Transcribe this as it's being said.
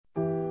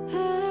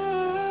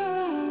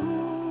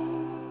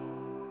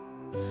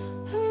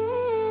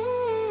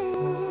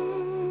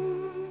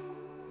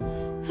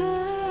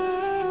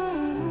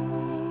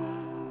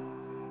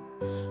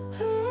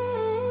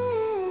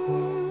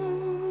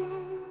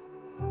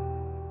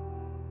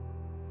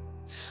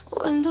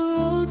When the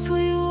roads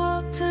we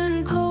walk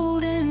turn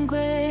cold and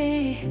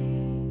gray,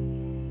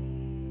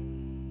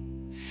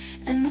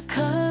 and the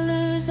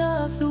colors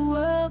of the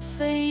world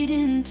fade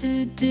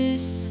into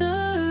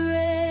disarray,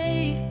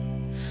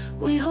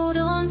 we hold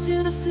on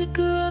to the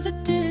flicker of a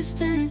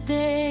distant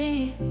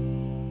day,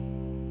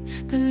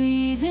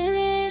 believing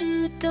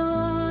in the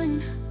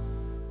dawn,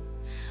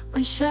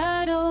 when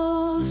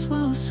shadows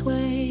will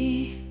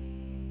sway.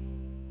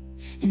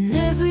 In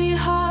every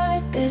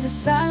heart there's a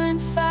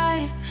silent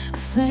fight, a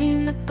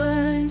flame that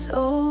burns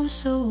oh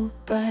so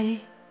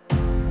bright.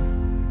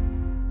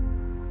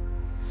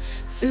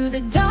 Through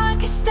the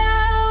darkest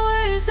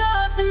hours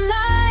of the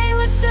night,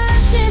 we're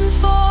searching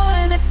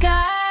for the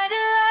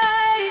guiding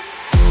light.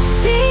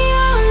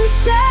 Beyond the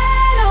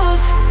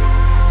shadows,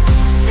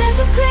 there's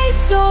a place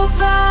so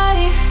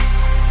bright,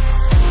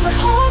 where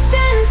hope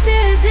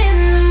dances in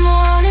the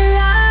morning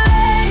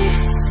light.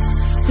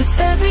 With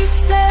every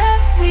step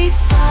we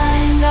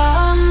find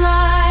our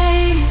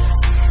light.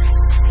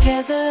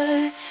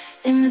 Together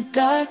in the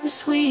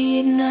darkness we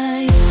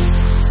ignite.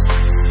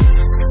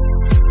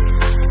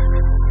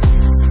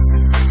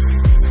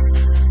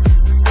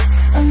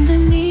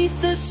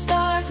 Underneath the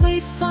stars we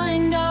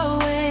find our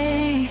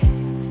way,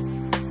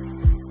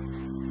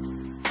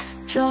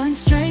 drawing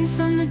strength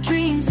from the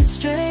dreams that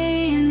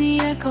stray. In the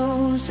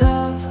echoes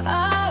of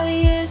our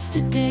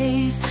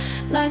yesterdays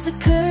lies the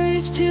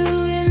courage to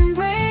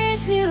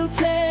embrace new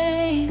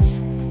place.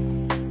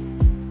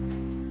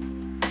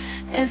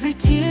 Every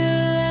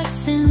tear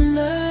lesson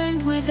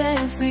learned, with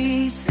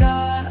every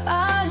scar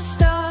a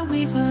star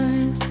we've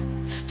earned.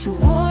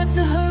 Towards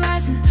the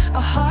horizon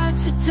our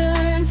hearts are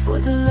turned, for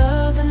the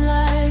love and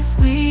life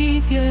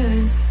we've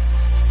yearned.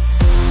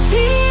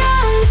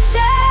 Beyond the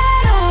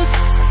shadows,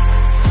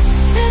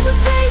 there's a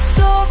place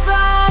so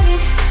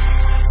bright,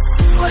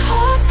 where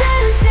hope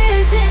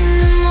dances in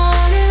the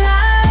morning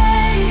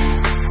light.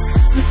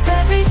 With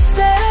every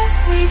step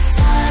we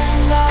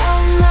find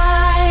our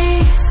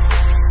light.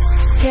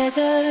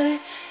 Together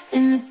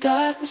in the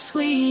darkness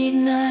we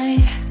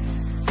ignite.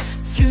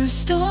 Through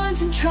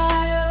storms and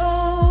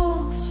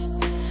trials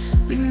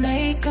we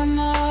make a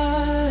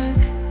mark,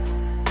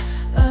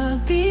 a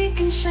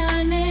beacon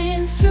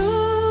shining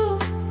through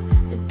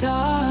the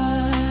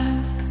dark.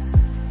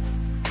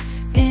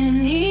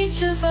 In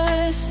each of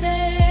us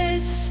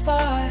there's a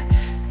spark,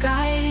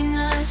 guiding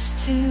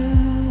us to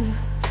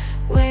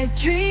where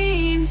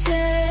dreams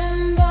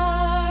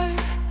embark.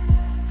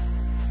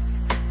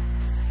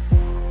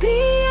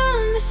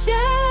 Beyond the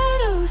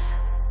shadows,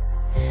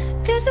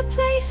 there's a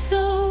place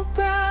so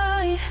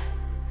bright,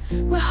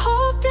 where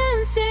hope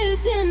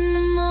dances in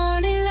the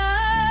morning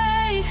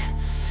light.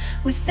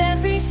 With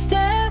every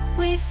step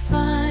we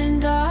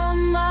find our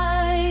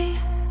might.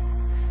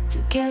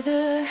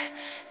 Together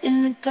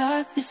in the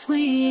darkness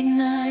we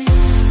ignite.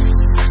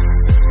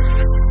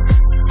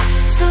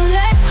 So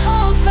let's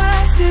hold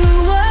fast to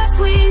what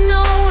we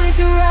know is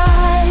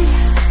right,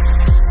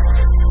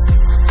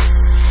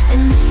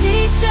 and lift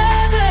each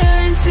other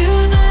into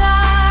the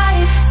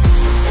light.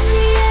 In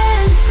the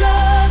end it's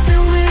love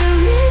that will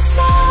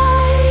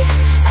recite,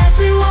 as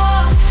we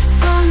walk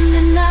from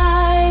the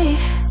night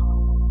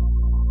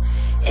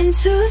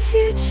into a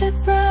future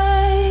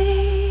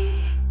bright.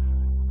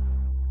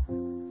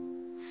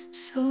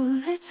 So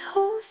let's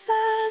hold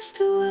fast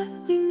to what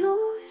we know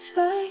is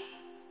right,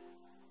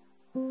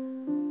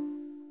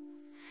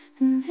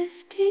 and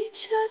lift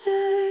each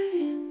other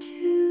into